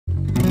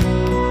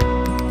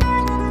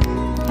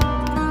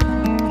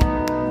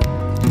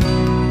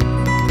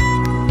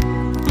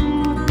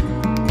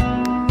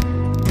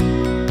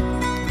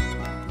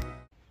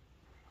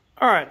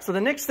All right, so the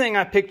next thing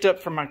I picked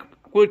up from my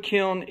wood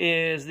kiln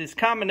is this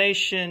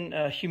combination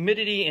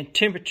humidity and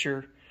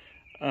temperature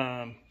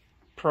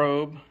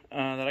probe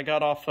that I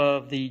got off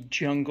of the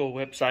Jungle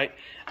website.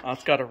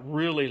 It's got a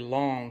really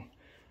long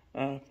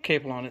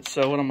cable on it.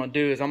 So what I'm going to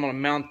do is I'm going to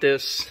mount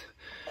this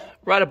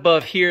right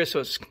above here so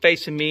it's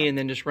facing me, and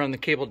then just run the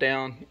cable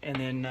down and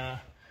then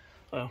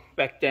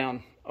back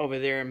down over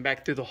there and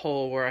back through the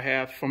hole where I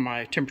have for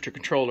my temperature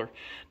controller.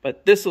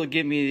 But this will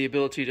give me the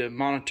ability to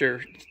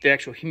monitor the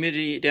actual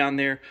humidity down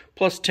there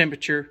plus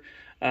temperature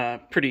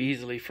pretty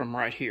easily from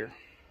right here.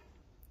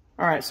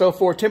 All right, so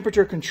for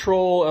temperature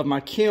control of my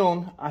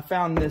kiln, I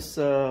found this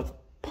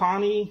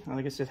Kman,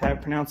 I guess that's how I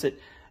pronounce it,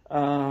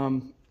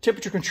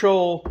 temperature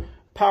control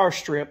power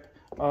strip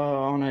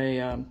on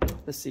a,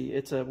 let's see,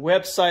 it's a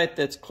website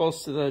that's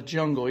close to the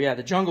Jungle. Yeah,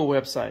 the Jungle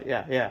website,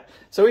 yeah.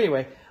 So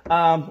anyway,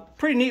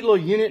 pretty neat little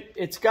unit.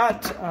 It's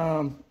got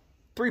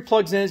 3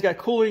 plugs in, it's got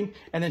cooling,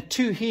 and then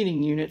 2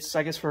 heating units,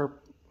 I guess for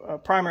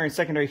primary and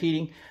secondary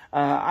heating.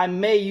 I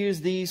may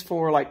use these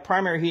for like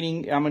primary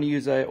heating. I'm going to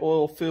use a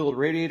oil-filled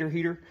radiator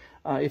heater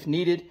if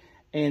needed.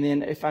 And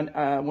then if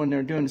when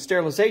they're doing the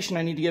sterilization,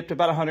 I need to get up to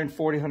about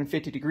 140,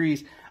 150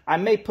 degrees. I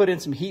may put in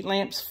some heat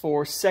lamps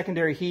for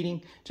secondary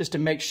heating just to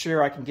make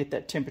sure I can get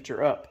that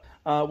temperature up.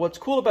 What's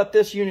cool about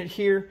this unit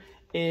here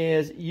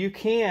is you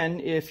can,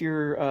 if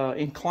you're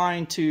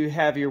inclined to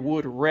have your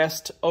wood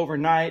rest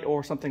overnight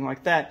or something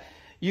like that,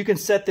 you can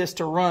set this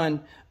to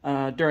run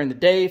during the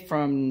day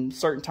from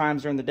certain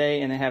times during the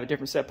day, and then have a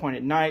different set point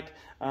at night.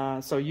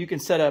 So you can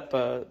set up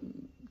a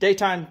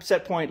daytime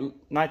set point,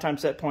 nighttime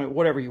set point,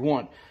 whatever you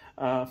want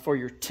for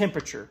your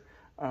temperature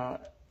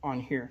on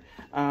here.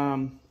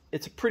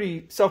 It's a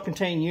pretty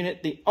self-contained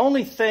unit. The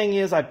only thing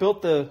is I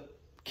built the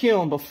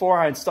kiln before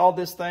I installed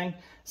this thing,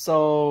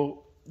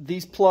 so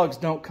these plugs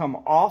don't come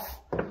off.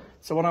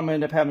 So what I'm going to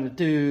end up having to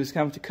do is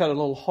have to cut a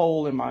little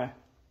hole in my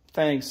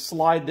thing,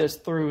 slide this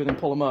through, and then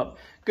pull them up.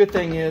 Good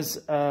thing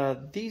is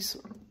these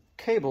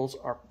cables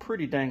are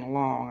pretty dang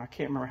long. I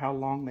can't remember how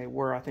long they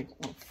were. I think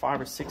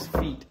 5 or 6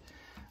 feet.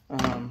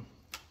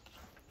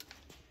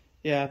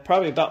 Yeah,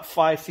 probably about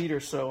 5 feet or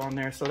so on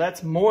there. So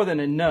that's more than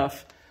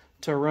enough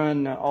to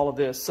run all of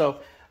this.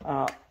 So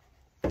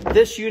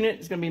this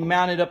unit is going to be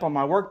mounted up on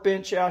my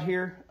workbench out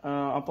here,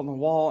 up on the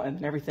wall,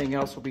 and everything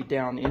else will be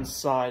down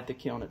inside the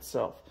kiln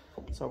itself.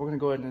 So we're going to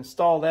go ahead and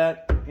install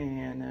that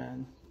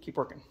and keep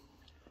working.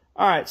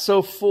 All right,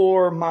 so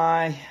for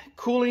my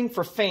cooling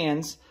for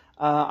fans,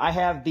 I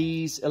have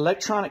these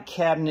electronic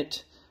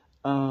cabinet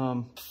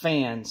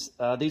fans.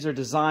 These are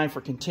designed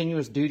for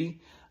continuous duty.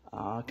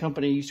 A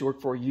company I used to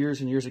work for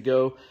years and years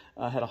ago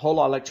had a whole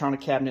lot of electronic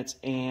cabinets,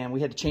 and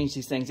we had to change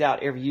these things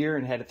out every year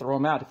and had to throw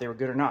them out if they were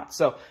good or not.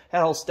 So I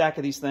had a whole stack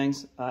of these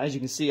things. As you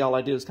can see, all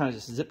I did was kind of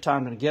just zip tie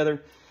them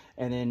together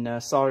and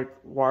then solder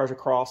wires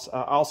across.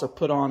 I also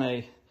put on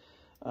a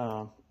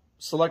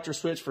selector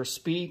switch for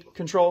speed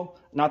control.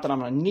 Not that I'm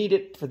going to need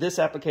it for this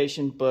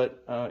application,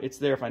 but it's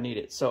there if I need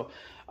it. So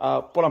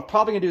what I'm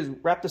probably going to do is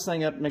wrap this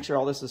thing up, make sure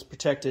all this is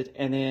protected,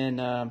 and then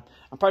I'm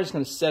probably just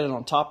going to set it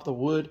on top of the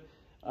wood,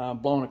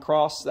 blown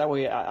across. That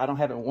way I don't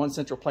have it in one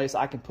central place.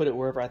 I can put it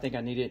wherever I think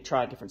I need it,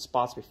 try different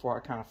spots before I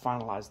kind of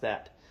finalize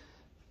that.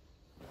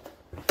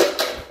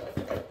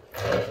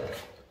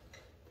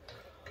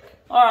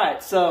 All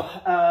right, so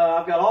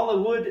I've got all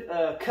the wood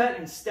cut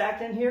and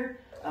stacked in here.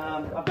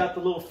 I've got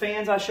the little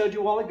fans I showed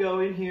you a while ago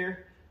in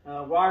here,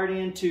 wired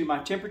into my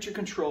temperature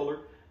controller,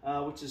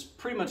 which is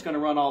pretty much going to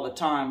run all the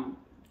time,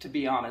 to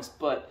be honest,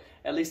 but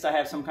at least I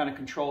have some kind of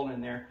control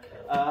in there.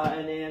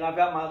 And then I've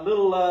got my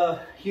little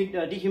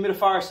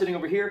dehumidifier sitting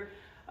over here.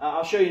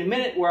 I'll show you in a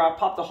minute where I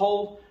pop the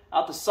hole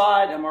out the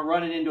side. I'm going to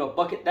run it into a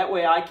bucket. That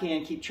way I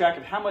can keep track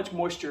of how much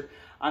moisture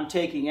I'm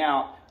taking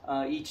out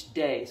each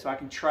day, so I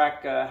can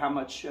track how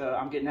much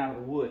I'm getting out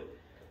of the wood.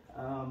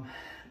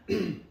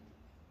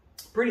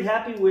 Pretty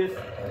happy with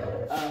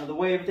the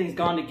way everything's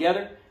gone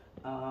together.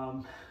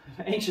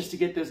 Anxious to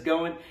get this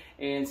going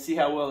and see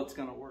how well it's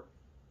going to work.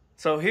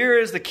 So here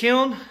is the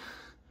kiln.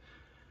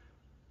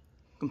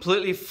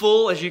 Completely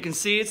full, as you can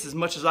see. It's as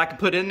much as I can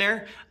put in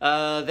there.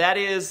 That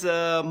is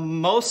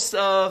most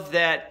of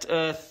that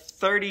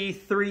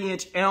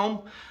 33-inch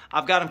elm.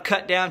 I've got them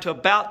cut down to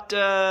about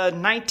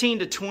 19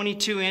 to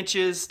 22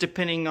 inches,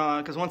 depending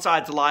on, because one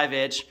side's a live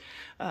edge,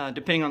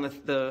 depending on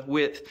the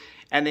width.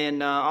 And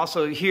then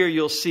also here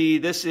you'll see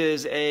this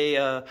is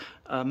a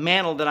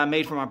mantle that I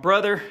made for my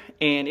brother,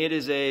 and it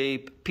is a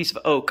piece of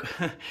oak.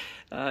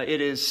 It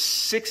is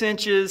 6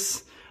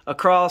 inches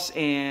across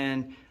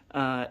and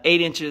 8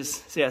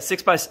 inches, so yeah,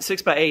 6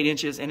 by 8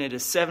 inches, and it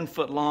is 7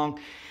 foot long.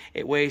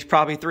 It weighs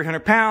probably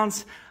 300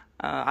 pounds.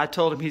 I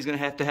told him he's going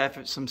to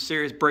have some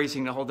serious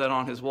bracing to hold that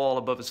on his wall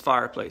above his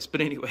fireplace. But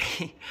anyway,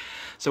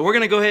 so we're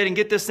going to go ahead and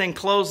get this thing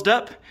closed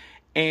up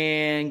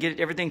and get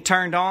everything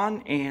turned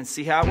on and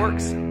see how it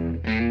works.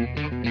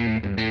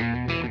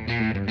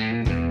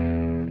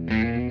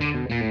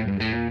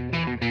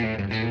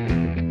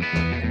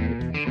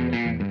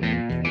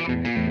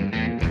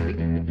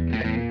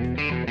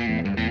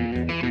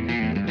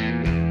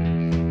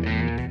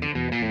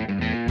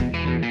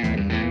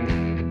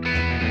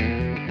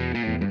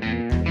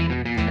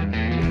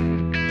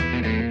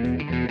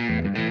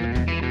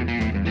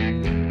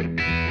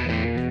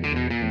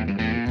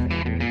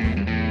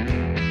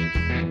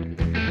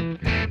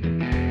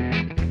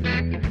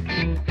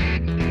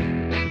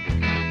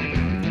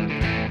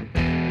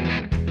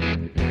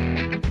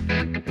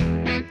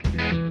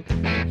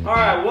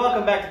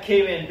 welcome back to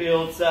Kman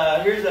Builds.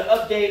 Here's an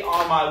update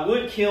on my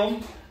wood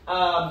kiln.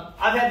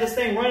 I've had this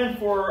thing running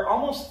for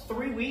almost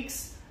 3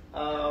 weeks.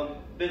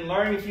 Been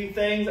learning a few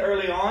things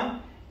early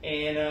on,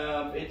 and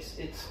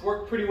it's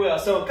worked pretty well.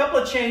 So a couple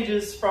of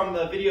changes from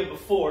the video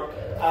before.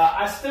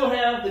 I still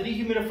have the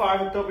dehumidifier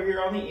hooked over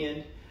here on the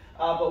end,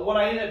 but what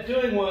I ended up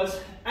doing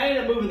was I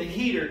ended up moving the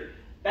heater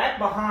back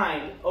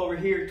behind over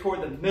here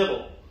toward the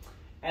middle.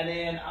 And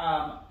then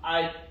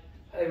I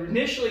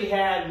initially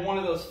had one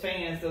of those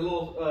fans, the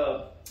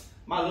little,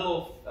 my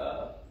little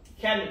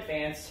cabinet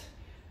fans,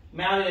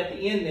 mounted at the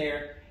end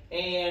there.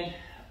 And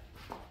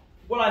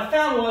what I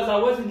found was I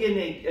wasn't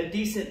getting a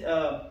decent,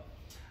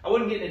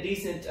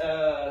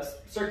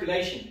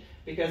 circulation,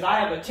 because I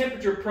have a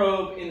temperature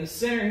probe in the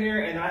center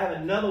here, and I have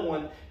another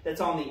one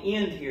that's on the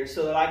end here,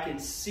 so that I can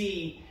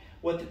see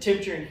what the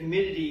temperature and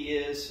humidity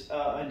is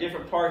in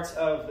different parts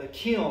of the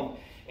kiln.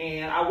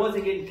 And I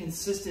wasn't getting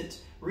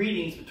consistent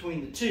readings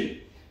between the two.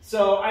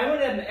 So I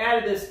went ahead and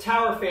added this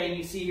tower fan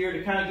you see here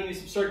to kind of give you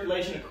some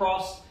circulation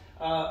across,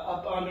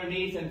 up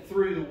underneath and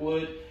through the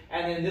wood.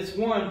 And then this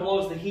one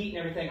blows the heat and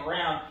everything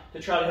around to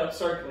try to help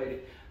circulate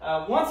it.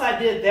 Once I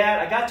did that,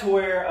 I got to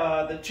where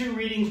the two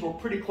readings were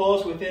pretty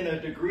close, within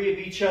a degree of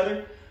each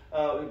other,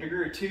 a degree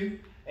or two.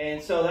 And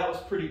so that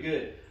was pretty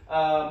good.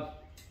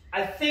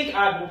 I think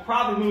I will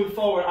probably move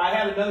forward. I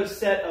have another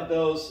set of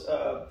those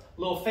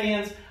little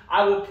fans.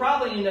 I will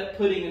probably end up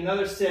putting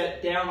another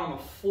set down on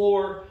the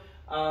floor,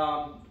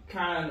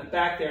 kind of in the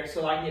back there,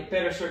 so I can get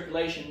better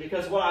circulation.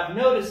 Because what I've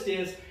noticed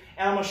is,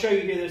 and I'm going to show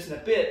you this in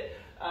a bit,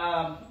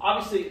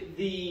 obviously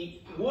the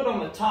wood on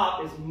the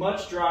top is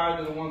much drier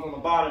than the ones on the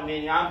bottom,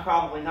 meaning I'm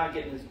probably not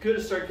getting as good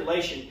a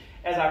circulation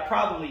as I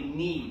probably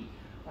need.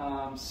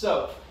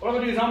 So what I'm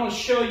going to do is I'm going to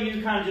show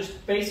you kind of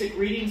just basic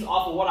readings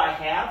off of what I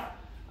have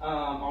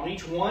on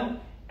each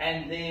one.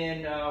 And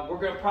then we're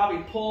going to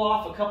probably pull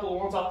off a couple of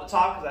ones off the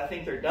top because I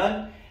think they're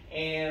done.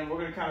 And we're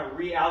going to kind of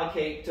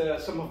reallocate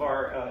some of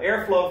our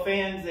airflow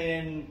fans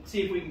and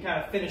see if we can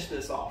kind of finish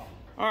this off.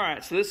 All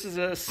right, so this is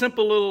a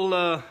simple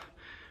little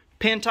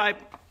pen type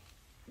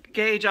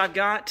gauge I've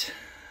got.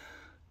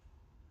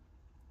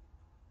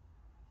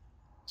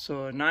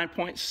 So a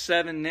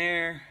 9.7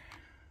 there.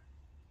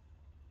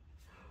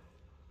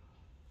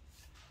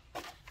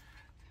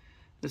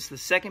 This is the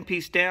second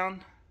piece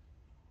down.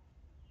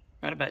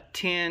 Right about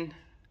 10,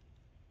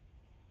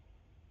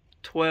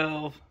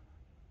 12,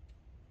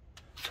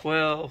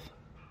 12,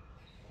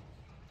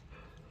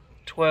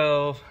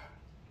 12,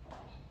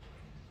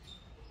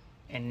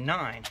 and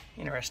 9.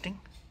 Interesting.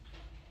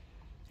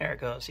 There it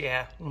goes.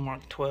 Yeah, a little more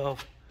like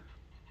 12.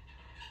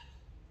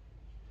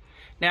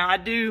 Now I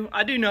do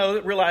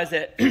realize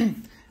that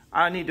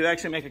I need to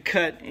actually make a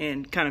cut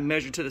and kind of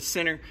measure to the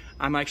center.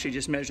 I'm actually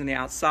just measuring the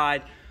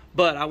outside,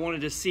 but I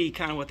wanted to see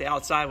kind of what the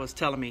outside was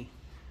telling me.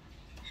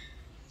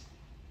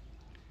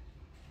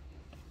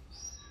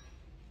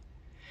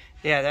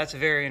 Yeah, that's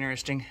very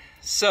interesting.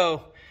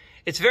 So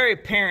it's very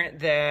apparent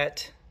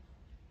that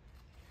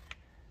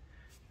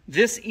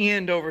this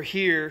end over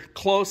here,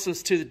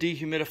 closest to the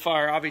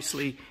dehumidifier,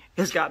 obviously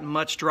has gotten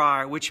much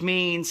drier, which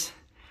means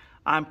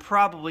I'm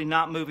probably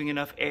not moving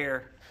enough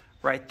air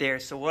right there.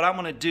 So what I'm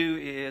going to do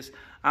is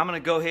I'm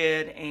going to go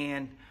ahead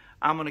and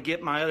I'm going to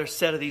get my other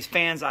set of these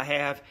fans I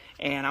have,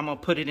 and I'm going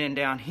to put it in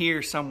down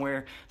here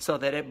somewhere so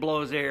that it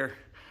blows air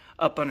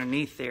up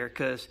underneath there,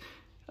 because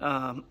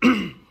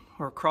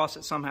or across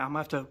it somehow. I'm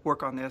going to have to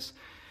work on this.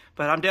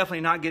 But I'm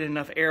definitely not getting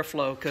enough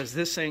airflow, because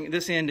this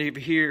end over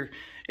here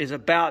is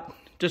about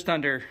just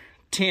under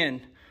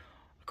 10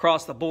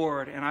 across the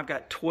board, and I've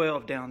got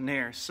 12 down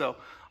there. So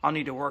I'll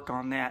need to work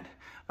on that.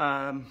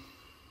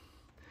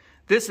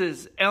 This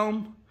is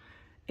elm,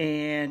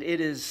 and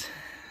it is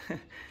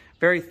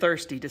very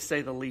thirsty, to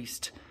say the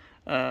least.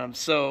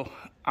 So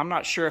I'm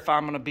not sure if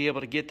I'm going to be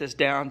able to get this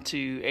down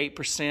to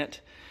 8%.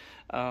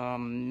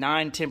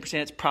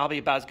 9-10% is probably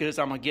about as good as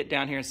I'm going to get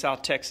down here in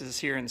South Texas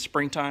here in the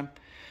springtime.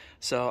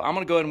 So I'm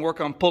going to go ahead and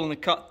work on pulling the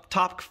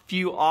top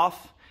few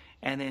off,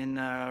 and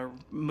then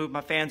move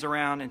my fans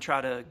around and try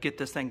to get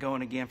this thing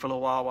going again for a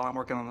little while I'm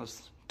working on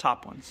those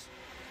top ones.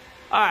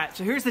 Alright,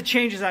 so here's the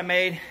changes I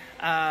made.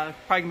 Probably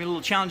going to be a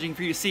little challenging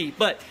for you to see.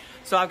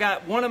 So I've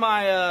got one of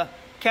my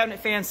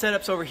cabinet fan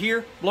setups over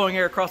here, blowing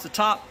air across the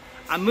top.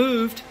 I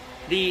moved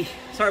the,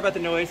 sorry about the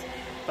noise,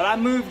 but I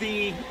moved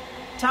the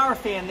tower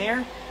fan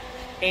there,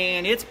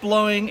 and it's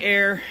blowing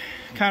air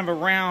kind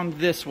of around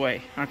this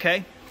way,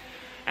 okay?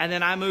 And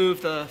then I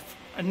moved the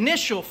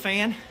initial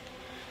fan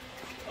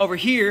over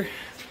here,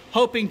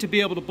 hoping to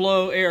be able to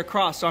blow air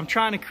across. So I'm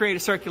trying to create a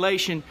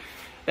circulation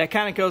that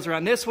kind of goes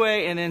around this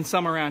way and then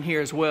some around here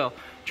as well,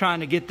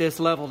 trying to get this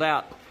leveled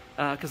out.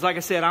 Because like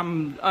I said,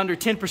 I'm under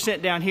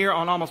 10% down here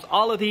on almost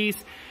all of these,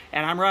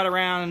 and I'm right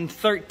around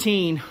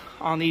 13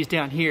 on these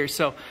down here.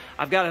 So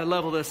I've got to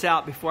level this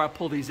out before I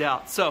pull these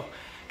out. So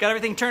got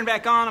everything turned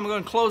back on. I'm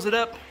going to close it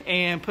up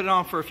and put it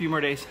on for a few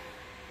more days.